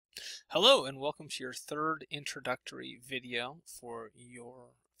Hello and welcome to your third introductory video for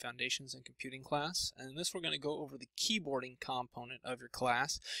your Foundations in Computing class. And in this we're going to go over the keyboarding component of your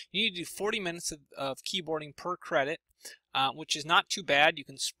class. You need to do 40 minutes of keyboarding per credit, which is not too bad. You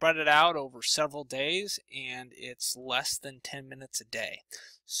can spread it out over several days and it's less than 10 minutes a day.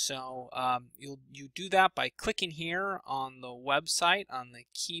 So you do that by clicking here on the website on the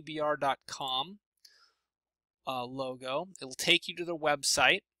keybr.com logo. It'll take you to the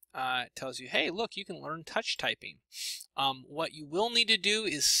website. It tells you, hey, look, you can learn touch typing. What you will need to do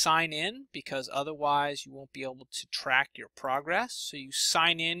is sign in, because otherwise you won't be able to track your progress. So you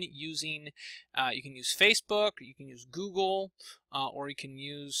sign in using, you can use Facebook, or you can use Google, or you can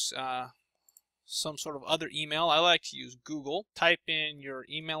use some sort of other email. I like to use Google. Type in your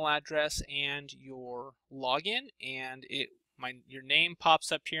email address and your login, and your name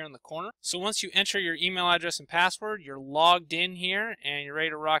pops up here in the corner. So once you enter your email address and password, you're logged in here and you're ready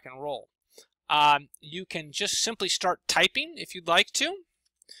to rock and roll. You can just simply start typing if you'd like to,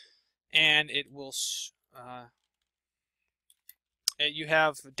 and it will you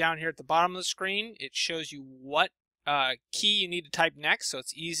have down here at the bottom of the screen, it shows you what key you need to type next, so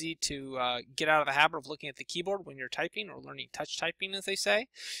it's easy to get out of the habit of looking at the keyboard when you're typing or learning touch typing, as they say.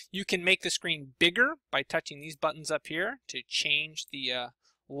 You can make the screen bigger by touching these buttons up here to change the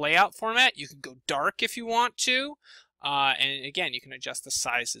layout format. You can go dark if you want to, and again, you can adjust the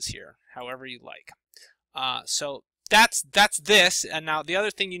sizes here however you like. So that's this. And now the other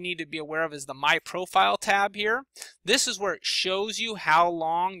thing you need to be aware of is the My Profile tab here. This is where it shows you how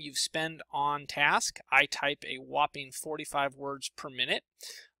long you've spent on task. I type a whopping 45 words per minute,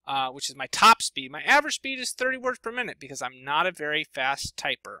 which is my top speed. My average speed is 30 words per minute because I'm not a very fast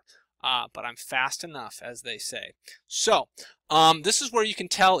typer, but I'm fast enough, as they say. So this is where you can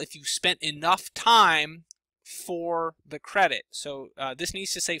tell if you spent enough time for the credit. So this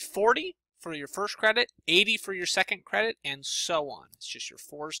needs to say 40 for your first credit, 80 for your second credit, and so on. It's just your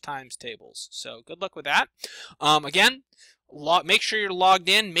fours times tables. So good luck with that. Again, make sure you're logged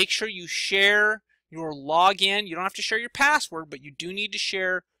in. Make sure you share your login. You don't have to share your password, but you do need to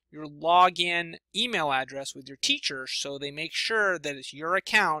share your login email address with your teacher so they make sure that it's your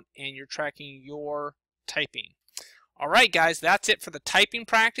account and you're tracking your typing. All right, guys, that's it for the typing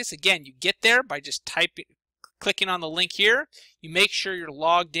practice. Again, you get there by just clicking on the link here. You make sure you're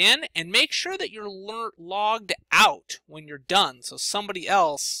logged in and make sure that you're logged out when you're done, so somebody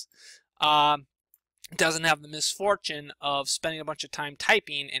else doesn't have the misfortune of spending a bunch of time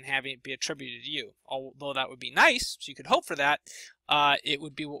typing and having it be attributed to you. Although that would be nice, so you could hope for that, it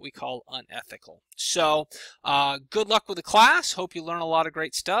would be what we call unethical. So good luck with the class. Hope you learn a lot of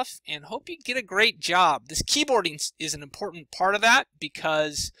great stuff and hope you get a great job. This keyboarding is an important part of that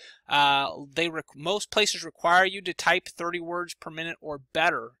because most places require you to type 30 words per minute or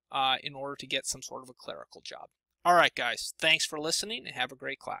better in order to get some sort of a clerical job. All right, guys, thanks for listening and have a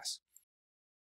great class.